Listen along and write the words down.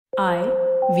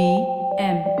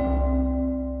I-V-M.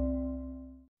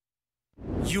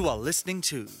 You are listening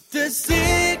to The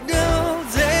Signal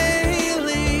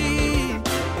Daily.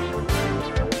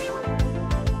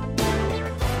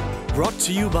 Brought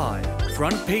to you by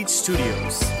Front Page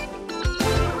Studios.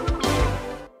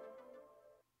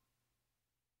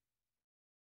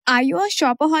 Are you a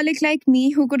shopaholic like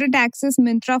me who couldn't access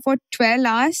Myntra for 12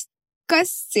 hours?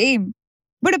 'Cause same.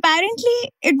 But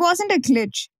apparently, it wasn't a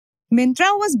glitch.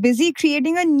 Myntra was busy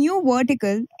creating a new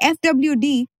vertical,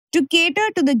 FWD, to cater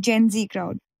to the Gen Z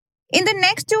crowd. In the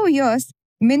next 2 years,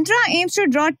 Myntra aims to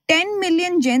draw 10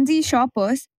 million Gen Z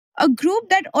shoppers, a group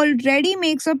that already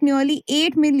makes up nearly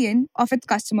 8 million of its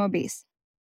customer base.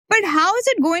 But how is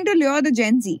it going to lure the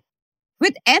Gen Z?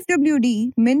 With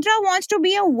FWD, Myntra wants to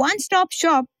be a one-stop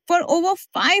shop for over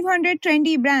 500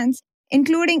 trendy brands,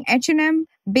 including H&M,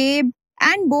 Babe,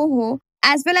 and Boho,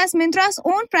 as well as Myntra's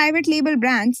own private label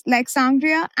brands like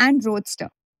Sangria and Roadster.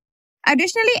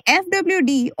 Additionally,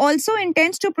 FWD also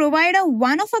intends to provide a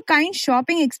one-of-a-kind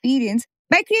shopping experience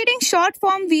by creating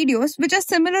short-form videos which are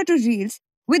similar to Reels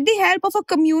with the help of a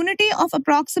community of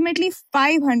approximately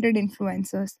 500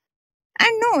 influencers.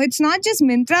 And no, it's not just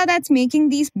Myntra that's making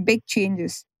these big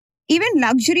changes. Even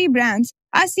luxury brands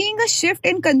are seeing a shift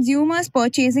in consumers'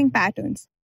 purchasing patterns.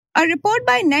 A report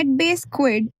by NetBase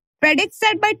Quid predicts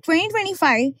that by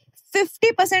 2025,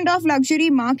 50% of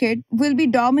luxury market will be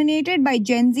dominated by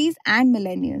Gen Zs and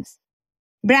millennials.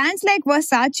 Brands like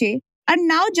Versace are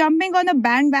now jumping on the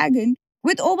bandwagon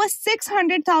with over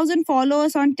 600,000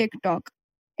 followers on TikTok.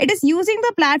 It is using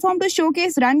the platform to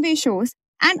showcase runway shows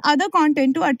and other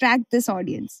content to attract this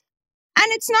audience.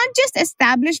 And it's not just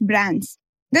established brands.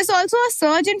 There's also a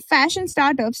surge in fashion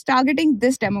startups targeting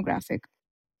this demographic.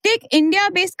 Take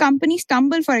India-based company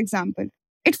Stumble, for example.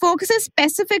 It focuses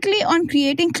specifically on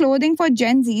creating clothing for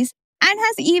Gen Zs and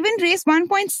has even raised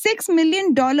 $1.6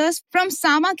 million from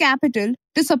Sama Capital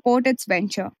to support its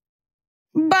venture.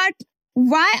 But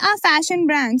why are fashion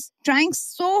brands trying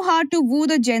so hard to woo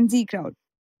the Gen Z crowd?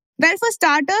 Well, for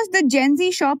starters, the Gen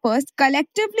Z shoppers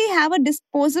collectively have a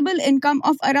disposable income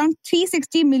of around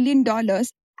 $360 million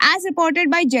as reported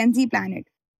by Gen Z Planet.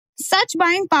 Such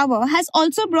buying power has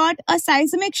also brought a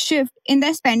seismic shift in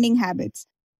their spending habits.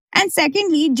 And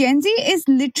secondly, Gen Z is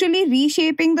literally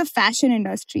reshaping the fashion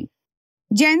industry.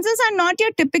 Gen Zs are not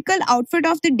your typical outfit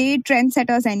of the day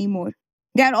trendsetters anymore.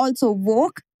 They are also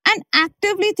woke and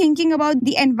actively thinking about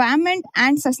the environment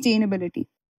and sustainability.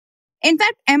 In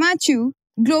fact, Emma Chu,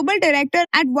 global director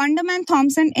at Wunderman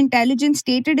Thompson Intelligence,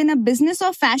 stated in a Business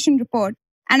of Fashion report,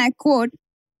 and I quote,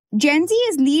 "Gen Z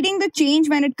is leading the change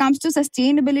when it comes to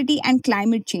sustainability and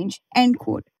climate change," end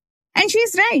quote. And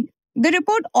she's right. The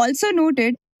report also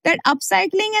noted that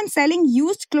upcycling and selling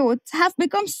used clothes have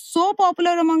become so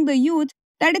popular among the youth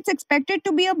that it's expected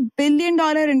to be a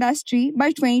billion-dollar industry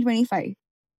by 2025.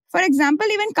 For example,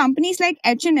 even companies like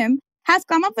H&M have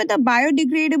come up with a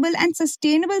biodegradable and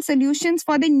sustainable solutions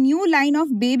for the new line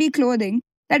of baby clothing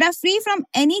that are free from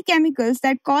any chemicals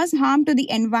that cause harm to the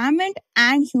environment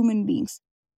and human beings.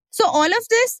 So all of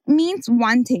this means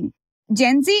one thing.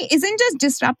 Gen Z isn't just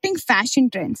disrupting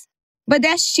fashion trends, but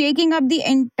they're shaking up the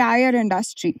entire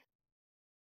industry.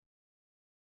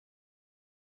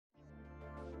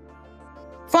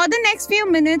 For the next few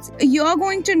minutes, you're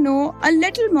going to know a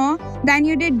little more than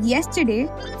you did yesterday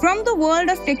from the world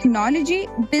of technology,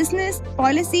 business,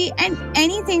 policy, and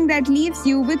anything that leaves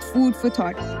you with food for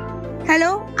thought.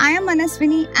 Hello, I am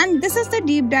Manaswini, and this is the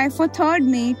Deep Dive for 3rd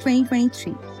May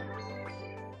 2023.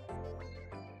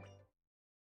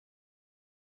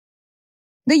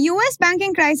 The US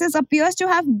banking crisis appears to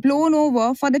have blown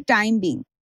over for the time being,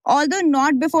 although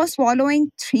not before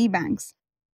swallowing 3 banks.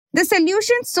 The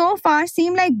solutions so far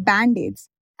seem like band-aids,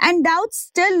 and doubts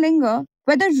still linger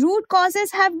whether root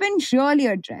causes have been really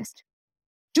addressed.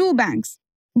 2 banks,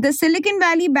 the Silicon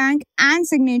Valley Bank and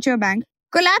Signature Bank,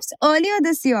 collapsed earlier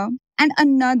this year, and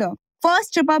another,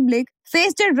 First Republic,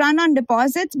 faced a run on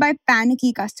deposits by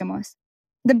panicky customers.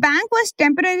 The bank was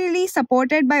temporarily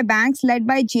supported by banks led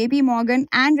by JP Morgan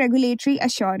and regulatory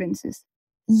assurances.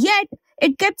 Yet,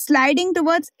 it kept sliding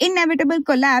towards inevitable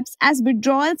collapse as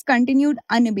withdrawals continued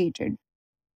unabated.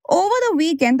 Over the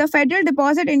weekend, the Federal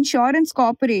Deposit Insurance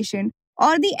Corporation,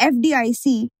 or the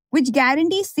FDIC, which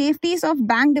guarantees safeties of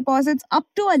bank deposits up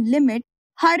to a limit,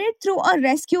 hurried through a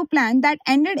rescue plan that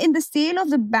ended in the sale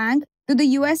of the bank to the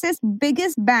US's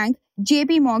biggest bank,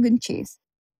 JP Morgan Chase.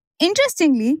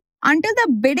 Interestingly, until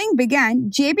the bidding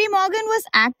began, JP Morgan was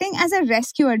acting as a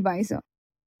rescue advisor.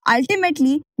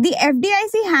 Ultimately, the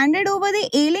FDIC handed over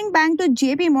the ailing bank to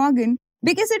JP Morgan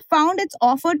because it found its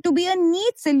offer to be a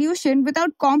neat solution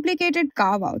without complicated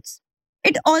carve-outs.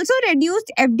 It also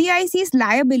reduced FDIC's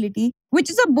liability, which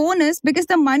is a bonus because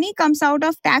the money comes out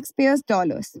of taxpayers'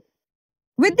 dollars.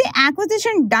 With the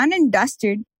acquisition done and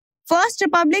dusted, First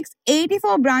Republic's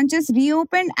 84 branches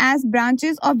reopened as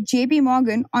branches of JP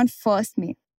Morgan on 1st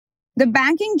May. The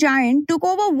banking giant took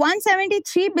over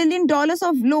 $173 billion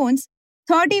of loans,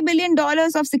 $30 billion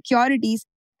of securities,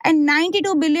 and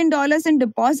 $92 billion in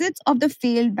deposits of the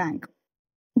failed bank.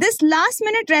 This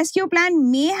last-minute rescue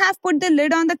plan may have put the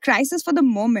lid on the crisis for the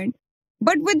moment,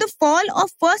 but with the fall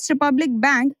of First Republic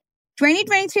Bank,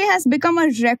 2023 has become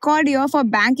a record year for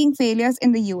banking failures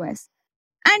in the US.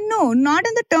 And no, not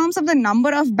in the terms of the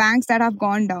number of banks that have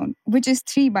gone down, which is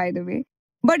 3 by the way,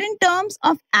 but in terms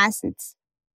of assets.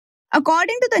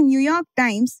 According to the New York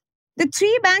Times, the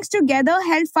 3 banks together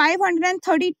held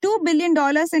 $532 billion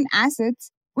in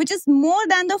assets, which is more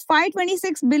than the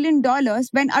 $526 billion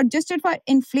when adjusted for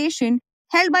inflation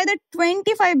held by the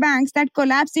 25 banks that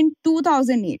collapsed in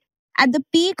 2008 at the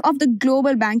peak of the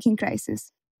global banking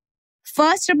crisis.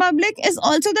 First Republic is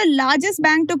also the largest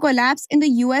bank to collapse in the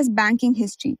US banking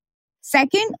history,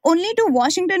 second only to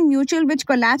Washington Mutual, which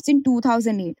collapsed in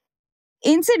 2008.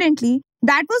 Incidentally,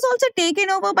 that was also taken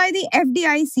over by the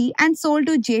FDIC and sold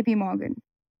to JP Morgan.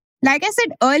 Like I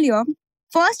said earlier,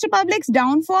 First Republic's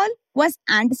downfall was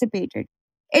anticipated.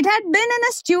 It had been in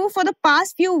a stew for the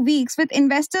past few weeks with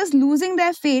investors losing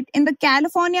their faith in the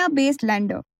California-based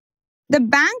lender. The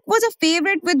bank was a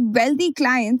favorite with wealthy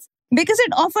clients because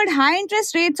it offered high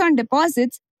interest rates on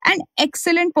deposits and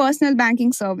excellent personal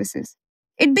banking services.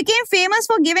 It became famous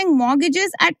for giving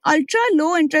mortgages at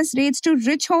ultra-low interest rates to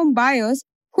rich home buyers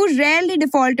who rarely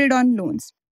defaulted on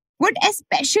loans. What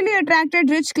especially attracted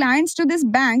rich clients to this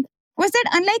bank was that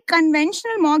unlike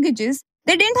conventional mortgages,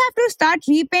 they didn't have to start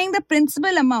repaying the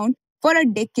principal amount for a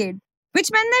decade,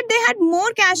 which meant that they had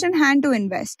more cash in hand to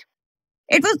invest.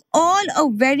 It was all a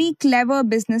very clever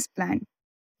business plan.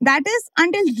 That is,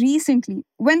 until recently,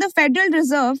 when the Federal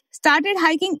Reserve started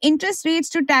hiking interest rates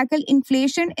to tackle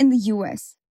inflation in the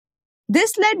US.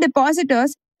 This led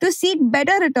depositors to seek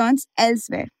better returns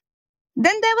elsewhere.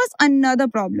 Then there was another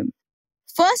problem.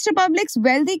 First Republic's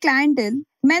wealthy clientele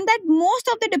meant that most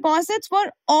of the deposits were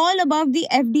all above the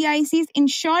FDIC's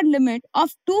insured limit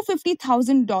of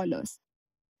 $250,000.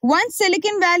 Once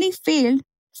Silicon Valley failed,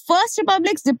 First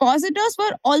Republic's depositors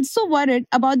were also worried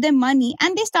about their money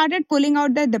and they started pulling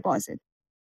out their deposit.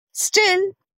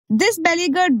 Still, this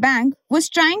beleaguered bank was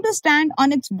trying to stand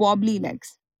on its wobbly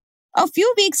legs. A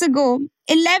few weeks ago,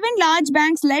 11 large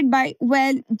banks led by,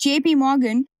 JP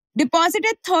Morgan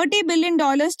deposited $30 billion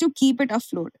to keep it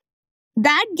afloat.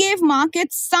 That gave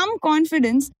markets some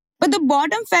confidence, but the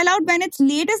bottom fell out when its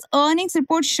latest earnings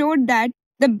report showed that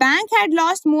the bank had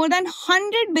lost more than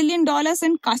 $100 billion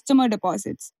in customer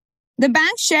deposits. The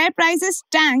bank's share prices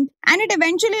tanked and it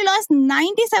eventually lost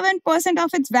 97%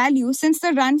 of its value since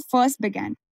the run first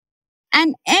began.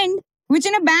 An end, which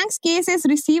in a bank's case is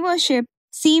receivership,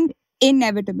 seemed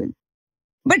inevitable.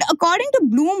 But according to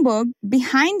Bloomberg,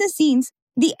 behind the scenes,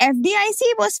 the FDIC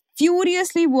was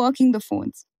furiously working the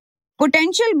phones.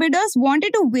 Potential bidders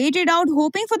wanted to wait it out,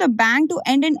 hoping for the bank to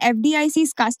end in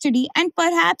FDIC's custody and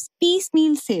perhaps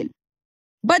piecemeal sale.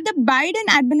 But the Biden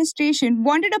administration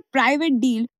wanted a private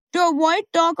deal to avoid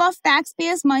talk of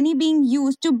taxpayers' money being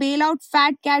used to bail out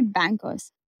fat cat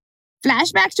bankers.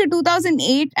 Flashbacks to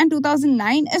 2008 and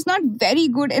 2009 is not very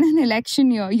good in an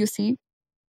election year, you see.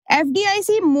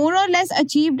 FDIC more or less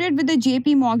achieved it with the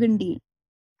JP Morgan deal.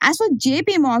 As for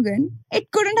JP Morgan, it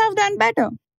couldn't have done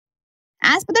better.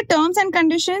 As per the terms and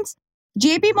conditions,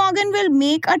 JP Morgan will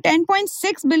make a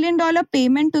 $10.6 billion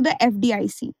payment to the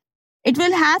FDIC. It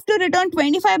will have to return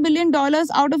 $25 billion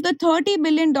out of the $30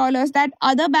 billion that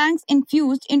other banks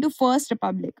infused into First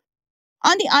Republic.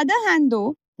 On the other hand,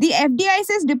 though, the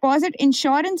FDIC's deposit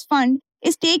insurance fund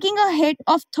is taking a hit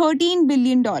of $13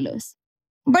 billion.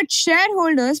 But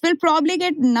shareholders will probably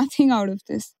get nothing out of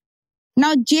this.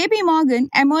 Now, JP Morgan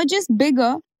emerges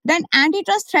bigger than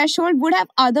antitrust threshold would have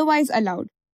otherwise allowed,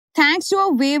 thanks to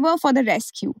a waiver for the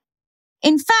rescue.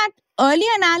 In fact, early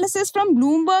analysis from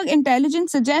Bloomberg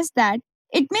Intelligence suggests that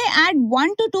it may add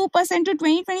 1 to 2% to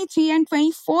 2023 and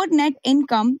 24 net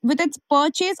income with its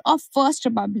purchase of First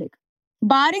Republic,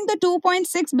 barring the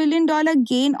 $2.6 billion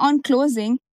gain on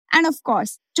closing and, of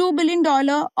course, $2 billion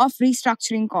of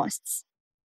restructuring costs.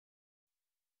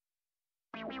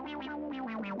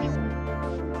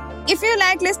 If you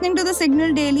like listening to The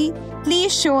Signal Daily,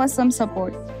 please show us some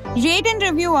support. Rate and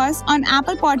review us on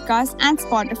Apple Podcasts and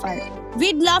Spotify.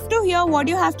 We'd love to hear what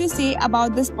you have to say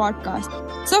about this podcast.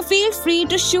 So feel free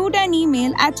to shoot an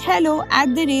email at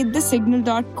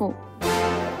hello@thesignal.co.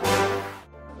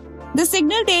 The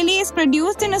Signal Daily is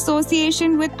produced in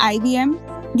association with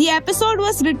IVM. The episode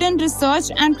was written,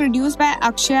 researched and produced by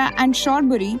Akshaya and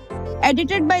Shortbury,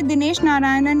 edited by Dinesh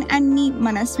Narayanan and me,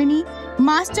 Manaswini,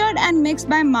 mastered and mixed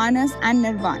by Manas and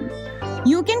Nirvan.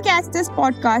 You can catch this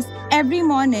podcast every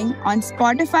morning on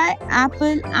Spotify,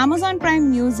 Apple, Amazon Prime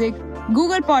Music,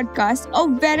 Google Podcasts, or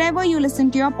wherever you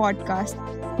listen to your podcast.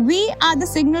 We are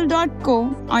thesignal.co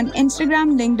on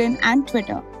Instagram, LinkedIn, and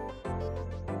Twitter.